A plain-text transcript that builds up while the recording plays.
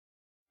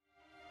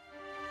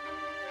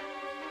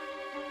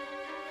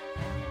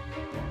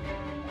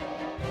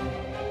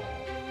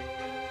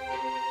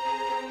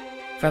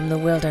From the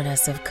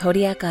wilderness of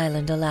Kodiak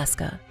Island,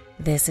 Alaska,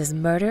 this is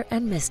Murder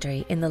and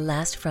Mystery in the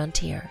Last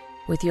Frontier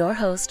with your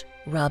host,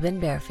 Robin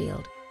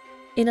Barefield.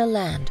 In a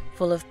land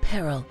full of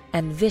peril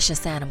and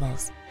vicious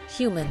animals,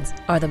 humans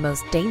are the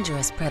most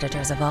dangerous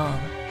predators of all.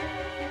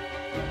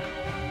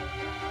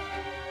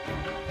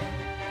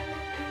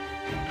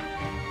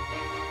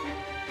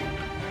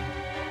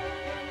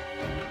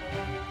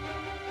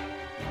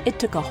 It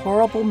took a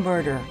horrible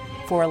murder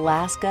for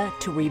Alaska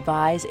to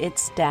revise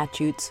its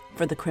statutes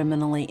for the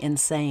criminally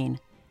insane,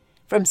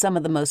 from some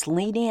of the most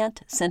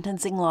lenient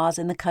sentencing laws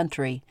in the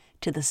country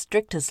to the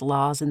strictest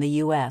laws in the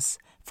U.S.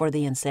 for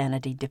the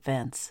insanity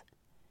defense.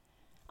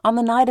 On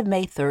the night of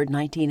May 3,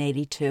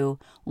 1982,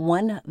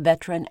 one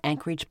veteran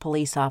Anchorage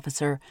police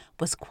officer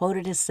was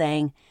quoted as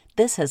saying,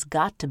 "This has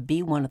got to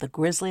be one of the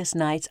grisliest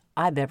nights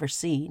I've ever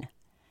seen."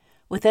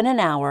 Within an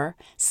hour,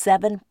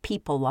 7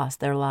 people lost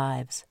their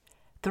lives.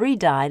 3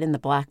 died in the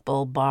Black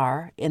Bull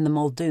Bar in the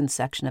Muldoon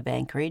section of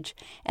Anchorage,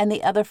 and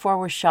the other 4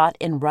 were shot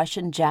in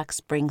Russian Jack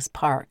Springs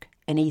Park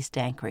in East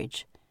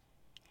Anchorage.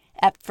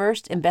 At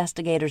first,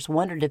 investigators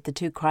wondered if the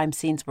 2 crime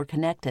scenes were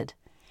connected,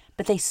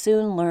 but they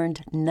soon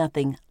learned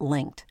nothing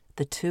linked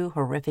the 2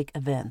 horrific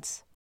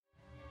events.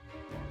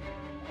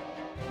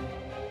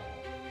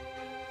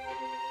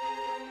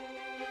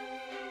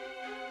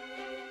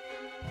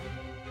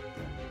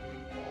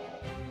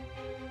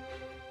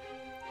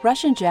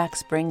 Russian Jack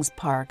Springs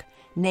Park,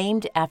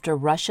 named after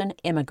Russian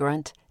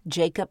immigrant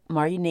Jacob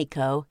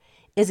Maryunenko,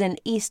 is in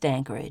East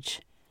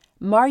Anchorage.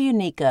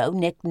 Maryunenko,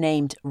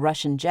 nicknamed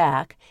Russian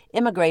Jack,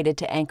 immigrated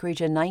to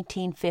Anchorage in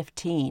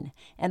 1915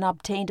 and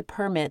obtained a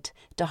permit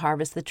to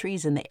harvest the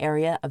trees in the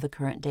area of the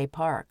current-day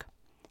park.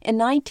 In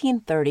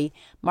 1930,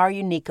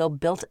 Maryunenko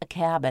built a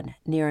cabin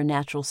near a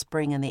natural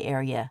spring in the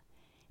area,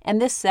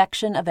 and this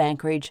section of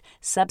Anchorage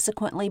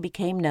subsequently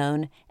became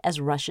known as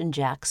Russian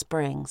Jack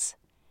Springs.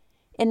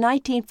 In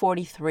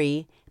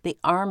 1943, the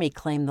Army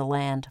claimed the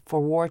land for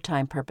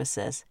wartime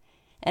purposes,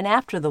 and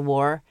after the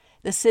war,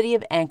 the city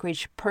of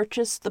Anchorage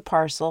purchased the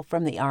parcel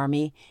from the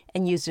Army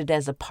and used it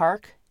as a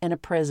park and a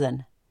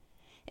prison.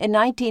 In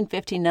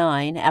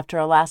 1959, after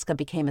Alaska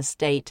became a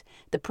state,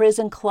 the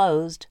prison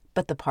closed,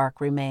 but the park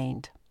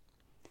remained.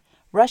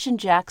 Russian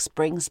Jack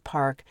Springs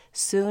Park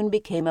soon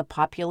became a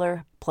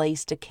popular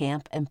place to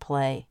camp and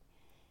play.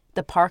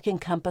 The park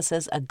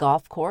encompasses a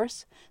golf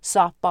course,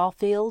 softball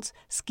fields,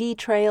 ski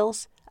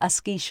trails, a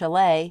ski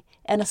chalet,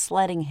 and a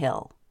sledding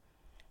hill.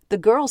 The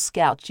Girl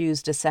Scouts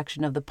used a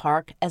section of the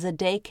park as a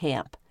day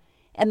camp,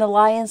 and the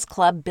Lions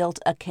Club built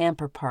a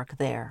camper park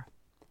there.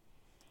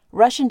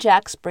 Russian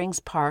Jack Springs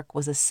Park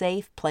was a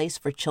safe place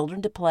for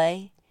children to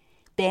play,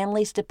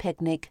 families to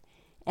picnic,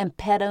 and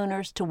pet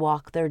owners to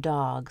walk their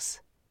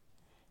dogs.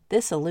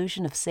 This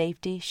illusion of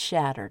safety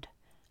shattered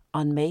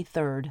on May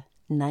 3,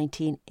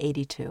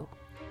 1982.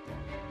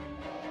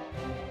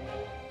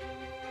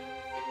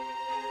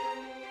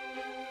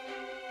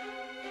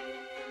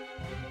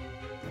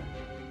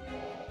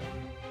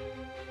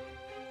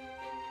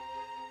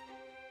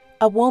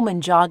 A woman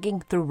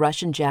jogging through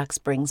Russian Jack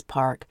Springs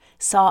Park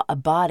saw a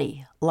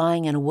body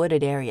lying in a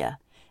wooded area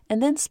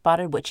and then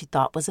spotted what she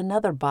thought was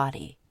another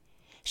body.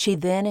 She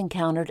then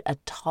encountered a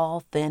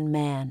tall, thin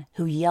man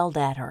who yelled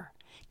at her,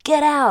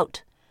 "Get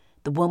out!"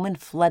 The woman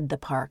fled the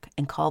park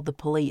and called the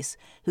police,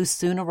 who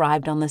soon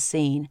arrived on the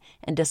scene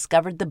and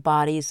discovered the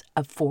bodies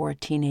of 4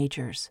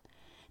 teenagers.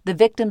 The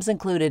victims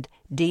included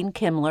Dean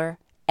Kimler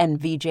and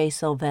VJ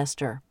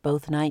Sylvester,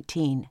 both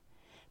 19.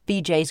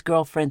 VJ's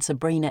girlfriend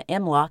Sabrina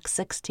Imlock,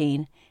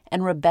 16,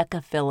 and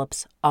Rebecca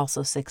Phillips,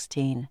 also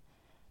 16.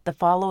 The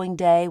following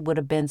day would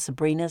have been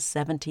Sabrina's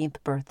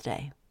 17th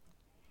birthday.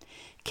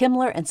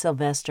 Kimler and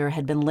Sylvester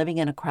had been living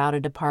in a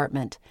crowded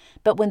apartment,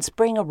 but when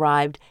spring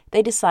arrived,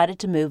 they decided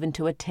to move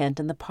into a tent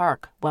in the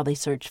park while they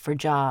searched for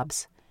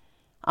jobs.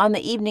 On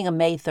the evening of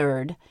May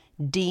 3rd,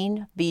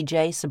 Dean,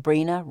 VJ,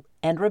 Sabrina,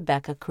 and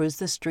Rebecca cruised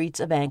the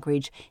streets of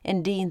Anchorage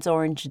in Dean's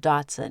orange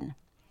Datsun.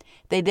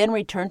 They then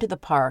returned to the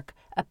park,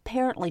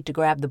 apparently to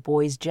grab the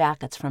boys'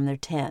 jackets from their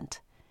tent.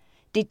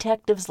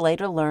 Detectives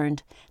later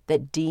learned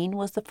that Dean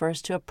was the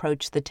first to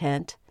approach the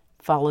tent,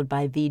 followed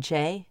by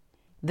VJ,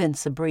 then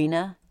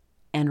Sabrina,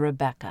 and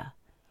Rebecca.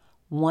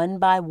 One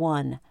by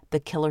one,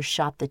 the killer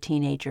shot the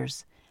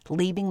teenagers,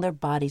 leaving their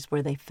bodies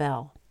where they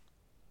fell.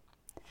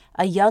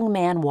 A young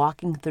man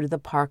walking through the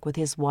park with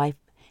his wife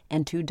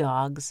and 2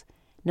 dogs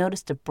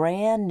noticed a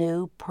brand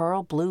new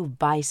pearl blue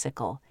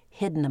bicycle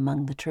hidden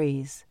among the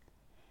trees.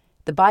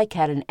 The bike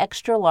had an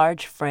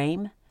extra-large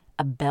frame,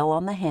 a bell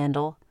on the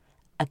handle,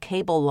 a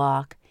cable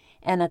lock,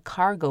 and a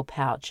cargo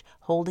pouch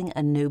holding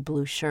a new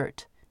blue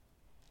shirt.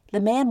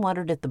 The man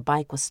wondered if the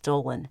bike was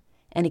stolen,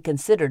 and he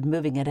considered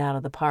moving it out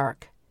of the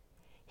park.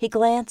 He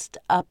glanced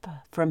up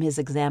from his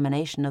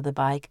examination of the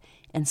bike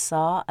and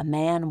saw a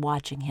man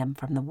watching him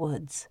from the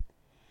woods.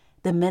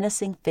 The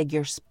menacing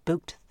figure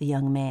spooked the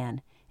young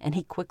man, and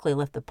he quickly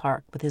left the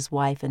park with his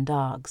wife and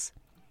dogs.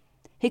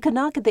 He could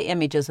not get the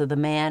images of the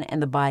man and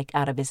the bike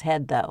out of his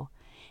head, though,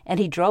 and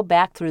he drove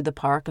back through the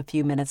park a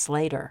few minutes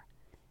later.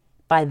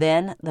 By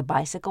then, the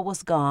bicycle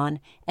was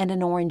gone, and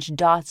an orange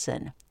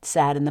Datsun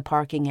sat in the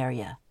parking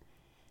area.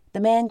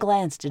 The man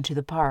glanced into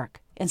the park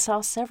and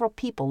saw several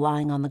people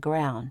lying on the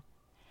ground,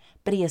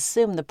 but he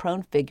assumed the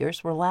prone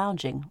figures were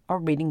lounging or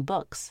reading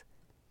books.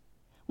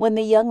 When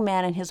the young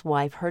man and his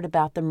wife heard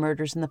about the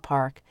murders in the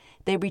park,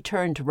 they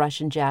returned to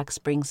Russian Jack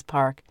Springs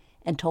Park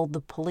and told the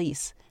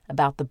police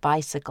about the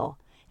bicycle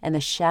and the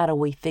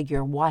shadowy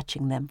figure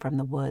watching them from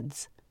the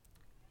woods.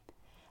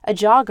 A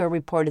jogger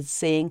reported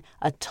seeing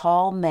a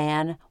tall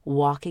man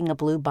walking a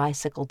blue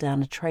bicycle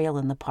down a trail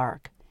in the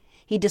park.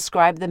 He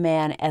described the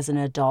man as an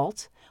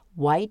adult,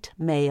 white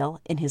male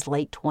in his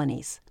late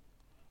 20s.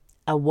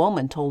 A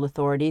woman told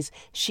authorities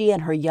she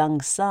and her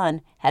young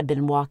son had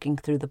been walking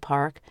through the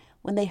park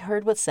when they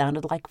heard what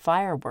sounded like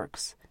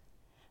fireworks.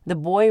 The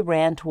boy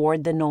ran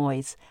toward the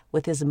noise,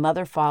 with his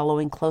mother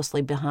following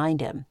closely behind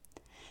him.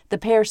 The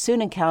pair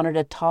soon encountered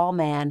a tall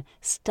man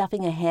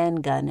stuffing a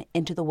handgun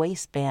into the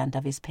waistband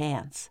of his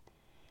pants.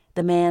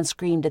 The man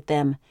screamed at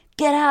them,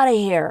 "Get out of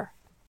here!"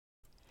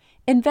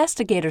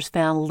 Investigators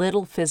found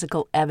little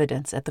physical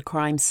evidence at the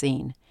crime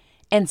scene,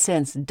 and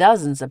since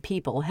dozens of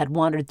people had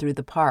wandered through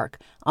the park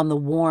on the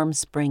warm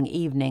spring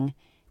evening,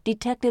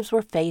 detectives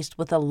were faced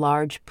with a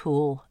large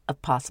pool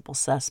of possible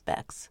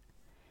suspects.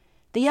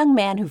 The young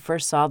man who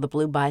first saw the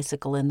blue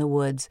bicycle in the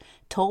woods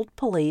told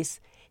police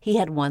he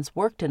had once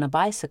worked in a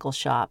bicycle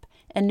shop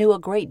and knew a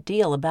great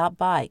deal about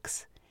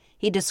bikes.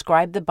 He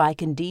described the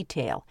bike in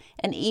detail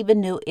and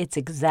even knew its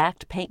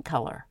exact paint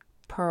color,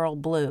 pearl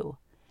blue.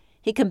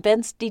 He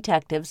convinced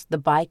detectives the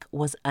bike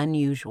was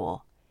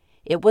unusual.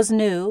 It was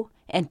new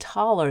and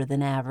taller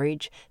than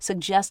average,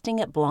 suggesting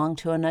it belonged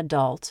to an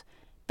adult,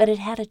 but it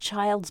had a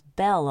child's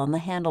bell on the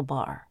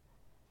handlebar.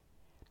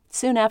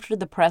 Soon after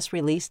the press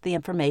released the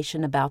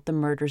information about the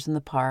murders in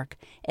the park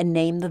and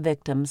named the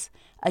victims,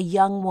 a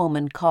young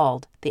woman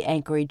called the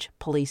Anchorage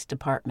Police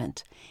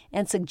Department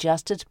and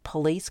suggested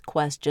police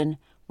question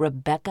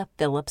Rebecca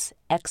Phillips'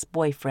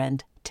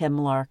 ex-boyfriend, Tim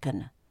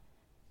Larkin.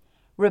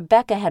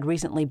 Rebecca had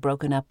recently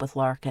broken up with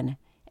Larkin,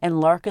 and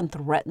Larkin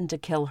threatened to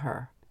kill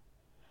her.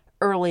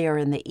 Earlier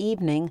in the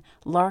evening,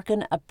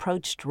 Larkin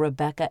approached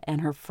Rebecca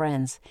and her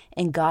friends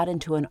and got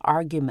into an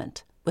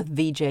argument with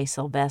VJ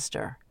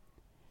Sylvester.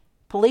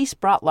 Police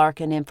brought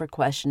Larkin in for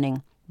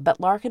questioning, but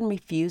Larkin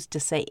refused to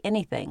say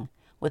anything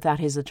without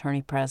his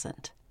attorney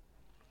present.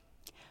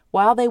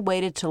 While they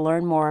waited to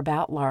learn more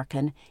about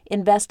Larkin,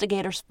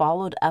 investigators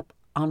followed up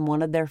on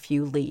one of their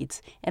few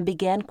leads and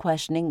began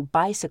questioning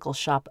bicycle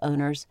shop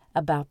owners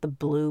about the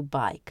blue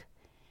bike.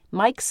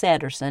 Mike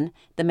Sanderson,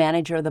 the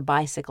manager of the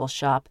bicycle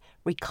shop,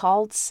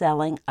 recalled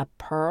selling a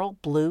pearl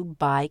blue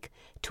bike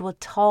to a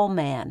tall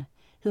man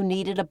who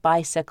needed a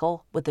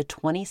bicycle with a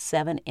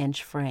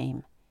 27-inch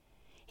frame.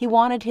 He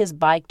wanted his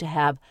bike to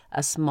have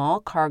a small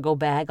cargo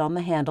bag on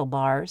the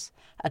handlebars,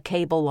 a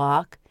cable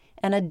lock,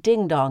 and a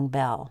ding-dong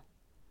bell.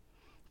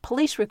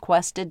 Police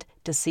requested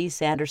to see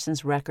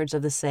Sanderson's records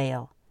of the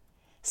sale.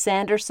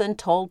 Sanderson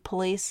told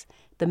police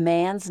the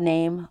man's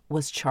name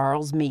was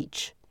Charles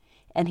Meach,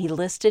 and he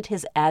listed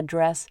his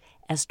address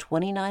as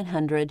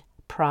 2900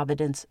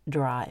 Providence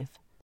Drive.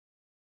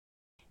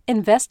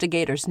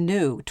 Investigators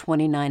knew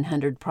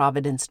 2900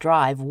 Providence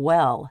Drive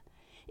well.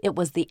 It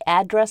was the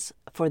address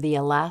for the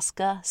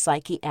Alaska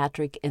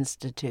Psychiatric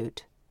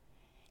Institute.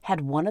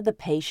 Had one of the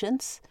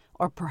patients,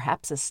 or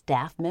perhaps a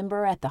staff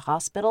member at the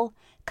hospital,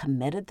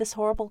 committed this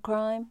horrible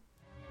crime?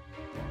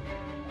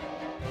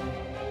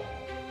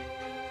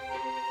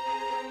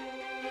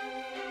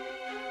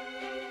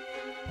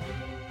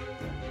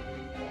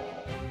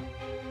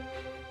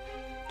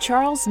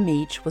 Charles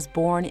Meach was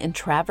born in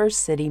Traverse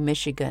City,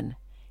 Michigan.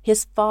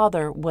 His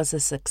father was a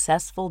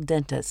successful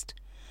dentist,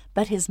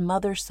 but his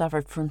mother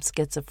suffered from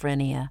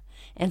schizophrenia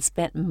and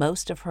spent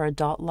most of her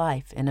adult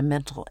life in a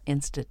mental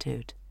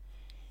institute.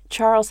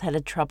 Charles had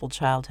a troubled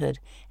childhood,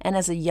 and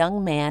as a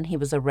young man he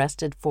was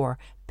arrested for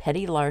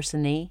petty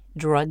larceny,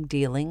 drug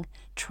dealing,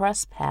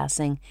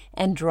 trespassing,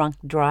 and drunk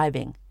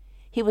driving.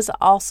 He was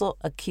also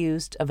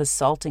accused of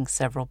assaulting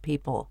several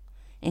people,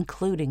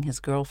 including his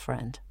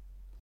girlfriend.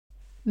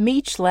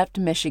 Meach left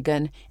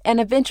Michigan and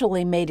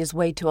eventually made his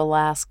way to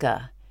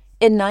Alaska.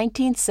 In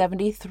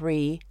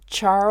 1973,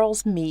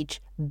 Charles Meach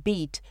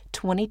beat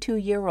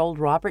 22-year-old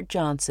Robert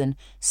Johnson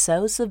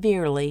so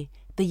severely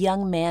the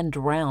young man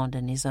drowned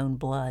in his own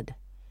blood.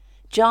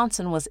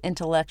 Johnson was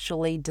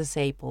intellectually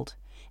disabled,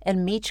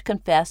 and Meach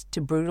confessed to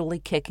brutally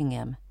kicking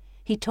him.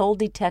 He told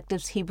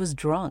detectives he was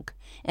drunk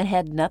and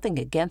had nothing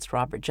against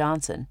Robert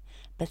Johnson,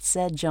 but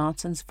said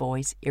Johnson's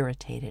voice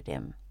irritated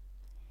him.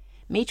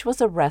 Meach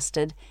was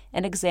arrested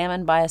and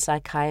examined by a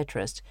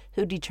psychiatrist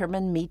who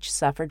determined Meach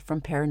suffered from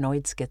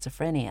paranoid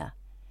schizophrenia.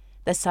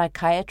 The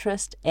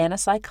psychiatrist and a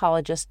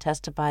psychologist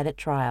testified at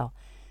trial,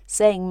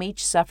 saying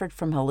Meach suffered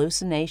from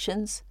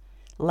hallucinations,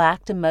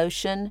 lacked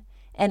emotion,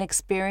 and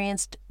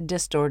experienced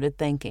distorted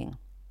thinking.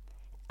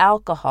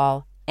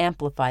 Alcohol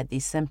amplified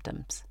these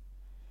symptoms.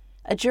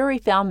 A jury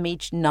found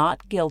Meach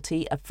not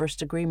guilty of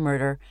first-degree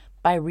murder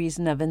by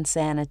reason of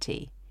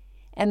insanity.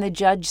 and the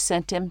judge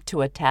sent him to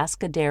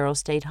Atascadero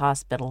State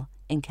Hospital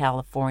in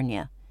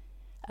California,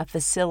 a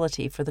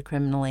facility for the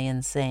criminally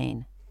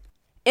insane.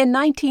 In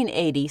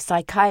 1980,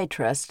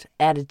 psychiatrists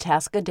at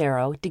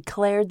Atascadero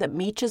declared that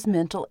Meech's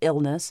mental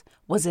illness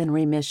was in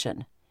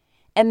remission,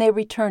 and they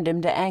returned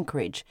him to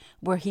Anchorage,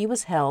 where he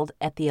was held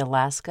at the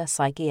Alaska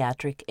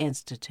Psychiatric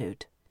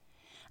Institute.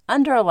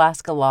 Under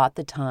Alaska law at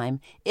the time,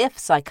 if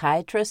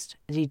psychiatrists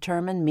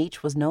determined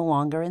Meech was no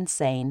longer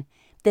insane,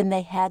 then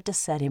they had to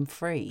set him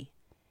free.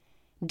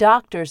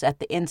 Doctors at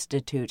the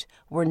Institute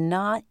were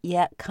not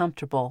yet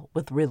comfortable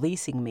with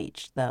releasing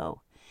Meech,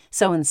 though,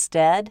 so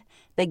instead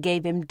they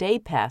gave him day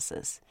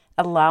passes,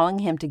 allowing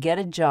him to get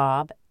a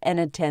job and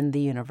attend the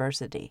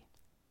university.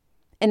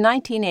 In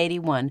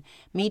 1981,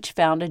 Meech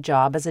found a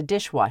job as a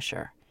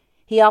dishwasher.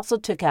 He also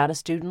took out a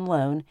student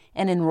loan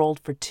and enrolled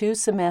for 2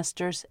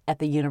 semesters at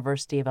the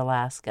University of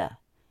Alaska.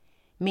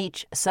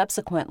 Meech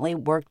subsequently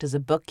worked as a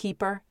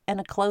bookkeeper and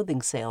a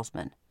clothing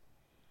salesman.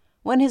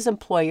 When his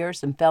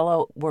employers and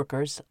fellow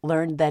workers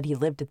learned that he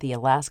lived at the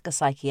Alaska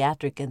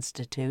Psychiatric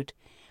Institute,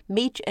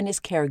 Meech and his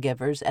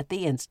caregivers at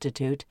the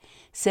Institute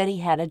said he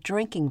had a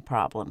drinking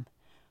problem,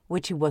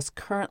 which he was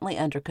currently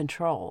under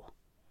control.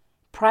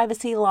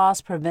 Privacy laws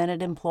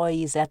prevented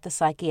employees at the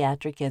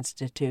Psychiatric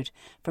Institute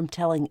from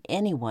telling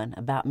anyone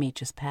about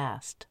Meech's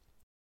past.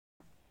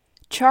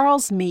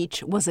 Charles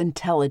Meech was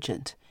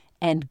intelligent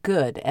and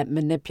good at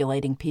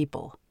manipulating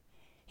people.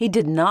 He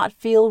did not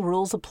feel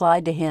rules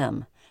applied to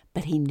him,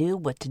 but he knew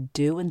what to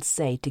do and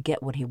say to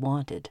get what he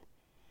wanted.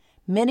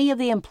 Many of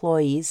the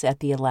employees at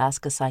the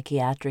Alaska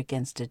Psychiatric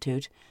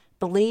Institute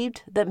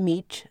believed that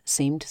Meech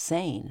seemed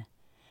sane,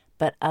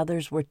 but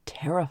others were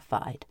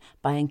terrified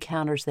by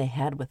encounters they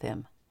had with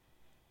him.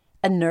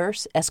 A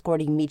nurse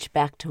escorting Meech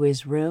back to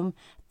his room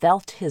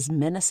felt his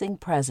menacing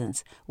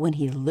presence when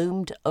he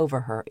loomed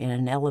over her in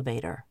an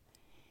elevator.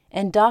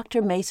 And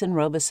Dr. Mason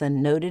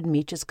Robeson noted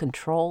Meech's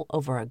control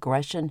over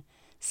aggression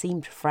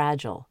seemed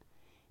fragile,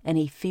 and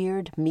he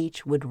feared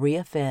Meech would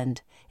reoffend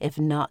if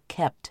not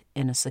kept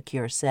in a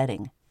secure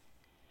setting.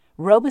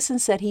 Robeson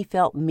said he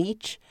felt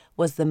Meech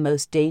was the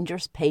most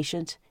dangerous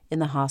patient in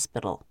the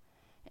hospital,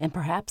 and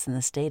perhaps in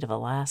the state of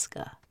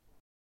Alaska.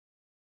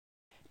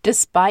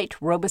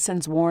 Despite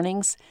Robeson's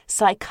warnings,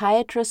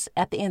 psychiatrists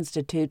at the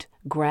Institute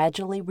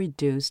gradually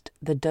reduced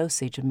the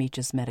dosage of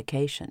Meech's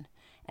medication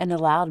and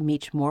allowed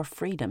Meech more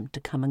freedom to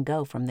come and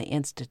go from the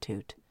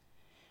Institute.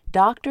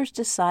 Doctors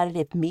decided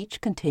if Meech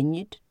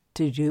continued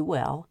to do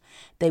well,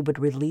 they would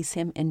release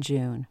him in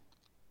June.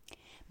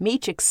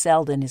 Meech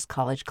excelled in his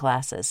college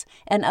classes,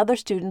 and other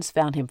students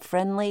found him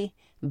friendly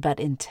but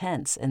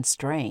intense and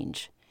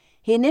strange.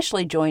 He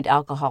initially joined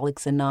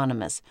Alcoholics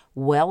Anonymous,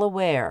 well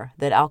aware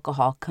that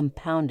alcohol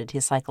compounded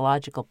his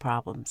psychological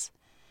problems.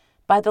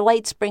 By the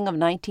late spring of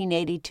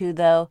 1982,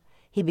 though,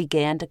 he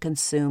began to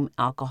consume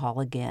alcohol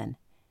again.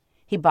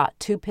 He bought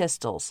 2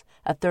 pistols,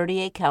 a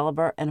 .38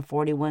 caliber and a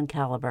 .41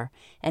 caliber,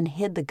 and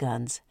hid the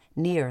guns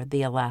near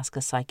the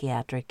Alaska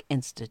Psychiatric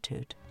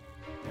Institute.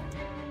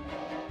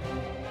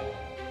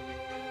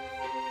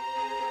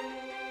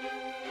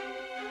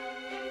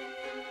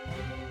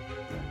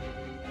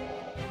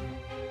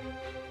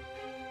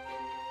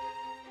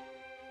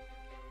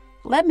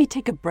 Let me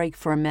take a break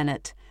for a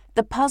minute.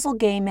 The puzzle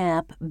game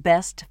app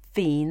Best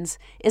Fiends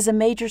is a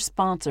major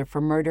sponsor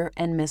for Murder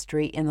and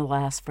Mystery in the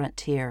Last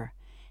Frontier,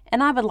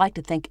 and I would like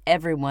to thank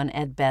everyone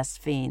at Best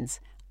Fiends.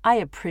 I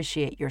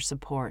appreciate your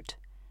support.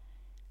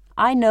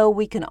 I know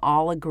we can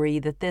all agree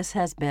that this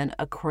has been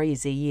a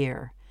crazy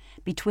year.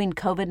 Between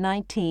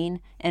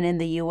COVID-19 and in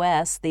the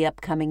U.S., the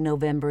upcoming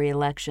November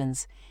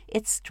elections,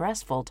 it's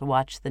stressful to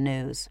watch the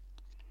news.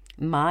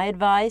 My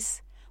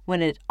advice,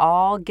 when it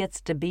all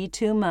gets to be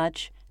too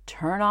much,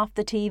 turn off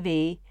the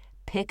TV,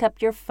 pick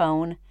up your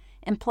phone,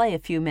 and play a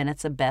few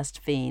minutes of Best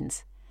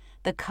Fiends.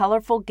 The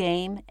colorful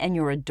game and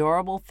your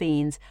adorable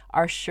fiends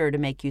are sure to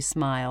make you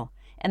smile,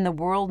 and the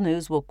world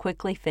news will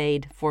quickly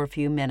fade for a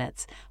few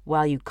minutes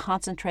while you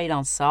concentrate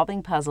on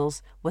solving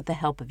puzzles with the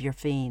help of your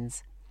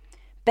fiends.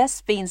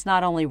 Best Fiends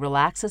not only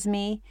relaxes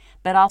me,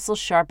 but also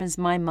sharpens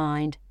my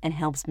mind and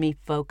helps me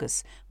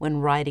focus when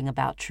writing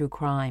about true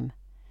crime.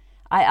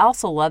 I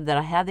also love that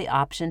I have the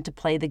option to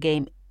play the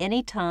game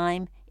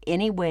anytime,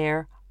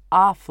 anywhere,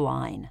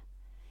 offline.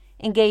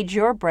 Engage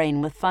your brain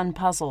with fun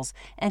puzzles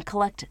and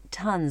collect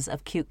tons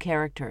of cute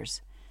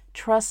characters.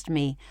 Trust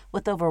me,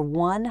 with over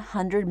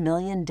 100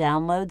 million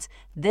downloads,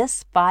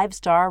 this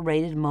 5-star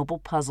rated mobile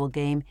puzzle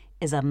game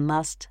is a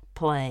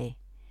must-play.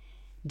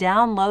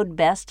 Download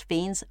Best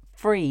Fiends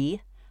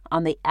free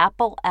on the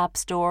Apple App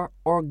Store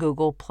or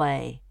Google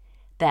Play.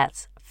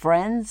 That's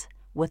Friends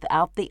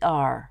without the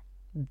R.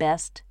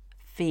 Best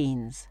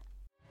Fiends.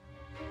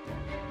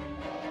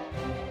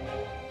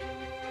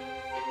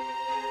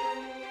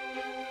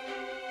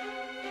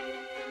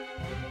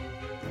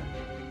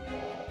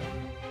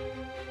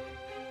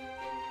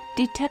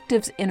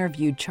 Detectives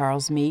interviewed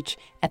Charles Meech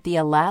at the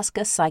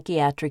Alaska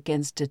Psychiatric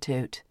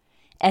Institute,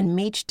 and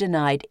Meech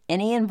denied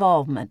any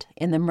involvement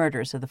in the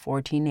murders of the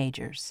 4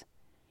 teenagers.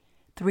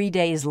 3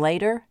 days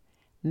later,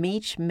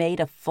 Meach made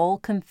a full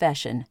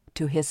confession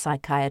to his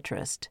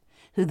psychiatrist,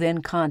 who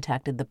then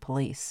contacted the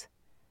police.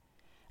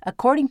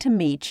 According to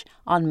Meach,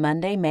 on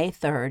Monday, May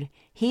 3rd,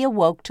 he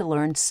awoke to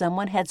learn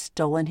someone had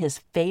stolen his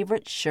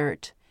favorite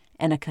shirt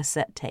and a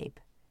cassette tape.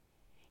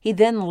 He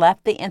then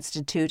left the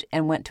institute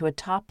and went to a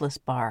topless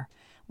bar,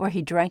 where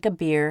he drank a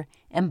beer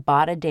and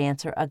bought a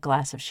dancer a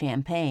glass of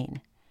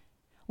champagne.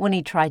 When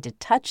he tried to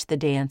touch the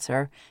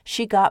dancer,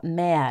 she got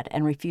mad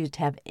and refused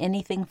to have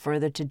anything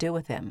further to do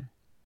with him.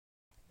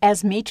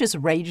 As Meach's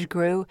rage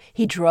grew,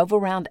 he drove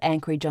around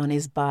Anchorage on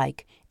his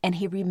bike, and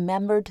he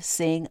remembered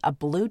seeing a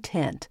blue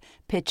tent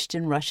pitched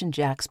in Russian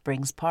Jack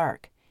Springs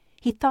Park.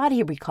 He thought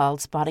he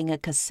recalled spotting a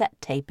cassette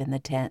tape in the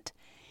tent,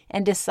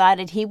 and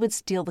decided he would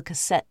steal the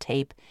cassette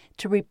tape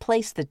to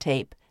replace the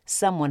tape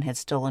someone had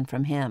stolen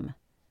from him.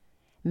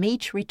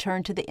 Meach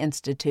returned to the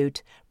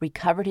institute,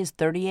 recovered his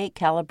 .38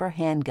 caliber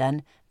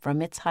handgun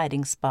from its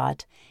hiding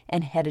spot,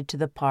 and headed to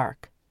the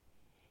park.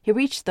 He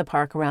reached the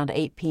park around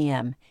 8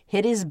 p.m.,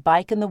 hid his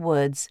bike in the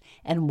woods,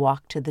 and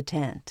walked to the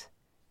tent.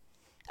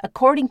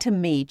 According to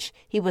Meach,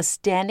 he was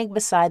standing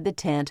beside the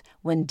tent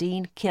when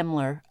Dean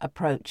Kimmler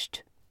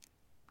approached.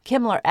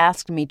 Kimmler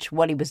asked Meach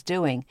what he was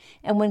doing,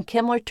 and when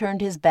Kimmler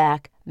turned his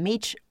back,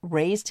 Meach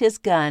raised his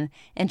gun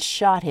and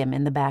shot him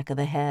in the back of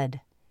the head.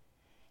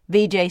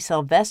 V.J.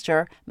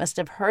 Sylvester must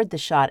have heard the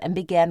shot and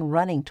began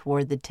running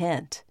toward the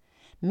tent.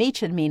 Meach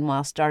had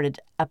meanwhile started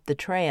up the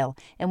trail,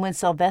 and when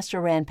Sylvester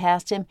ran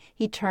past him,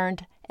 he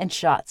turned and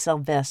shot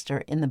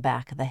Sylvester in the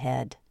back of the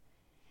head.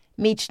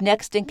 Meach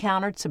next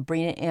encountered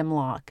Sabrina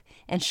Imlock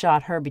and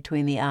shot her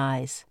between the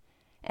eyes.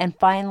 And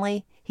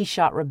finally, he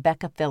shot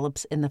Rebecca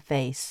Phillips in the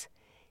face.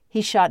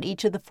 He shot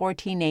each of the 4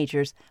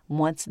 teenagers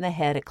once in the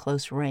head at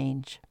close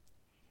range.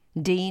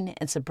 Dean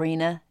and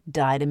Sabrina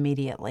died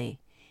immediately,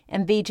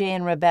 and VJ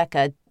and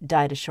Rebecca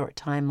died a short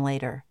time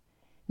later.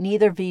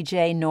 Neither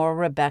VJ nor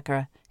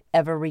Rebecca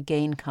ever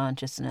regained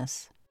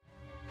consciousness.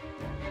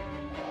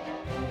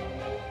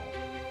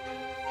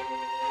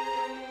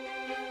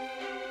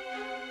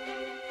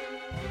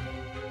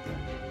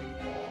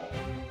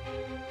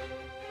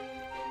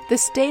 The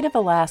state of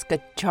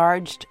Alaska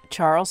charged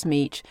Charles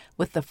Meach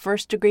with the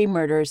first-degree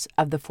murders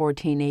of the 4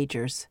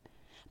 teenagers.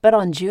 But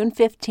on June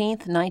 15,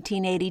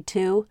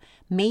 1982,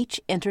 Meach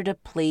entered a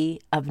plea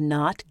of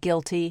not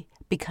guilty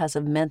because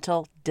of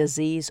mental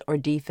disease or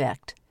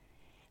defect.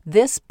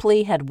 This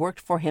plea had worked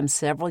for him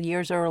several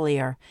years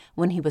earlier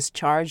when he was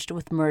charged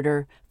with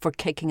murder for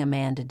kicking a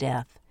man to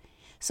death,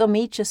 so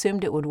Meach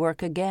assumed it would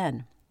work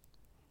again.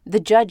 The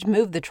judge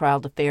moved the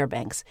trial to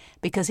Fairbanks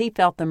because he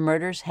felt the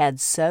murders had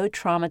so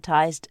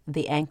traumatized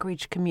the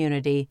Anchorage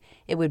community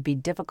it would be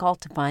difficult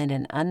to find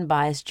an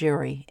unbiased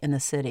jury in the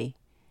city.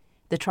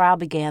 The trial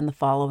began the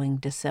following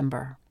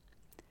December.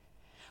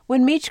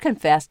 When Meach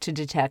confessed to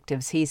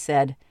detectives, he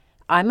said,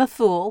 "I'm a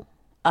fool.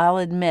 I'll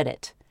admit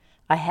it.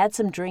 I had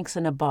some drinks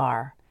in a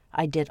bar.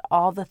 I did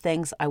all the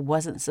things I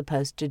wasn't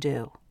supposed to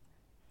do."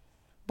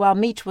 While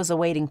Meach was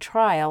awaiting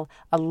trial,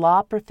 a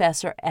law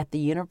professor at the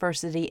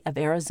University of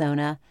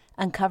Arizona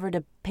uncovered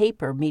a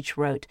paper Meach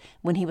wrote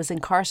when he was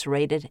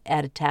incarcerated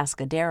at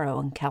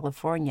Atascadero in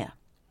California.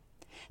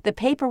 The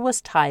paper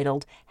was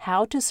titled,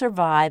 "How to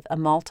Survive a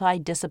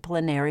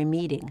Multidisciplinary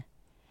Meeting."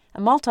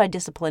 A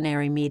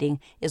multidisciplinary meeting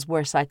is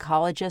where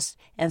psychologists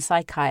and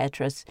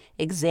psychiatrists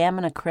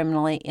examine a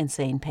criminally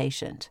insane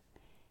patient.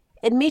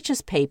 In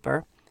Meach's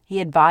paper,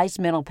 he advised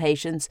mental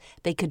patients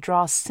they could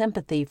draw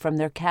sympathy from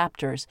their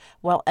captors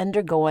while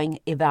undergoing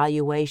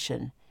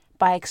evaluation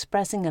by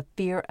expressing a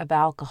fear of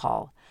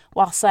alcohol,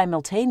 while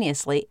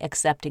simultaneously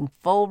accepting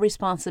full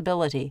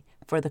responsibility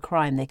for the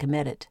crime they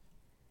committed.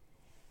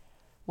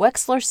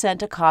 Wexler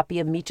sent a copy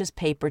of Meach's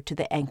paper to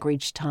the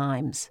Anchorage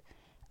Times.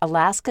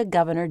 Alaska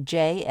Governor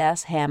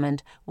J.S.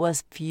 Hammond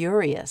was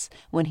furious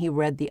when he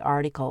read the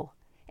article,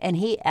 and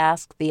he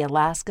asked the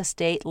Alaska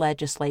State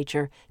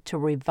Legislature to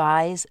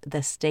revise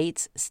the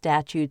state's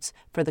statutes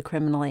for the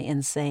criminally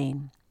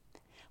insane.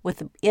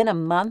 Within a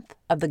month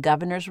of the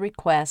governor's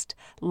request,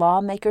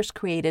 lawmakers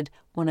created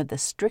one of the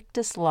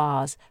strictest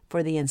laws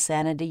for the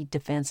insanity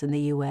defense in the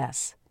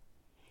U.S.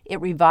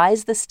 It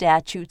revised the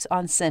statutes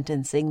on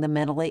sentencing the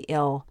mentally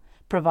ill,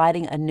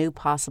 providing a new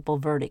possible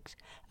verdict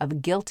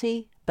of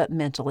guilty but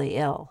mentally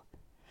ill.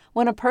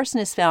 When a person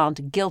is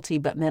found guilty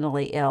but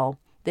mentally ill,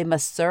 they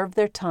must serve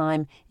their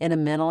time in a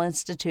mental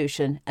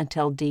institution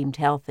until deemed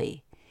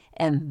healthy,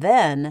 and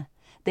then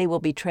they will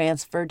be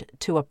transferred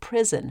to a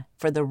prison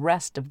for the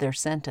rest of their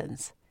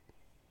sentence.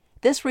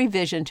 This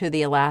revision to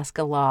the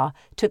Alaska law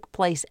took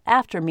place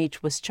after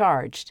Meach was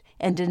charged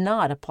and did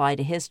not apply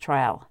to his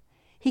trial.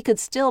 He could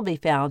still be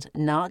found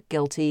not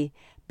guilty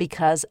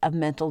because of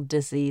mental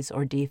disease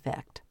or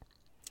defect,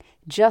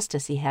 just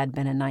as he had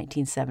been in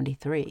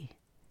 1973.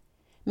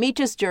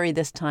 Meach's jury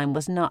this time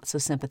was not so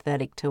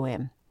sympathetic to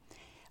him.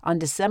 On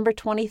December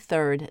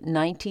 23,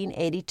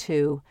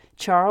 1982,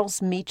 Charles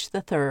Meach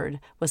III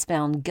was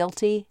found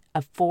guilty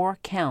of 4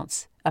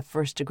 counts of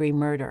first-degree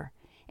murder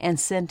and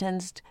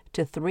sentenced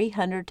to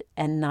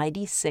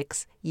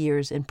 396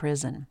 years in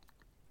prison.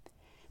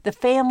 The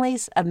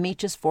families of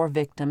Meech's 4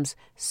 victims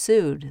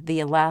sued the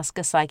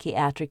Alaska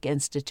Psychiatric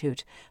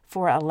Institute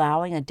for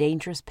allowing a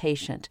dangerous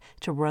patient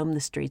to roam the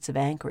streets of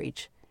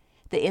Anchorage.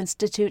 The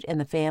Institute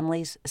and the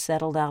families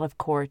settled out of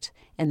court,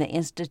 and the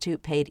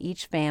Institute paid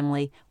each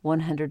family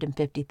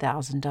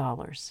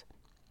 $150,000.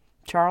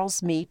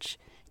 Charles Meech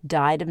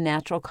died of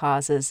natural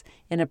causes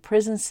in a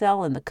prison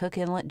cell in the Cook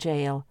Inlet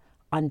Jail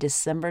on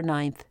December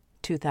 9,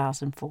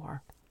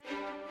 2004.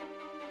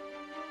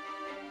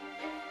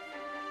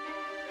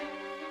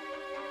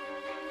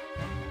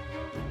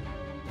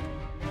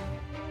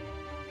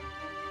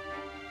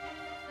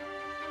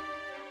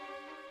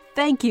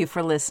 Thank you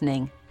for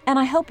listening, and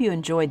I hope you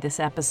enjoyed this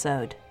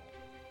episode.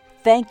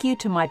 Thank you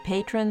to my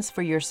patrons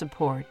for your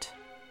support.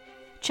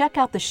 Check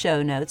out the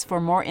show notes for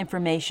more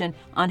information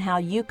on how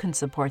you can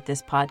support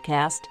this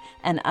podcast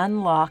and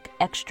unlock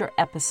extra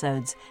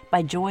episodes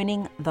by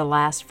joining the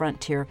Last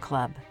Frontier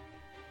Club.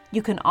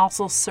 You can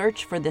also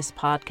search for this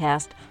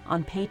podcast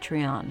on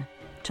Patreon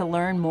to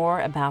learn more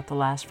about the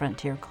Last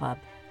Frontier Club.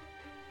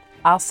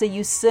 I'll see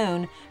you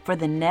soon for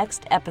the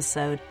next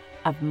episode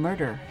of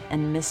Murder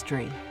and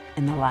Mystery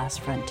in the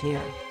Last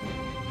Frontier.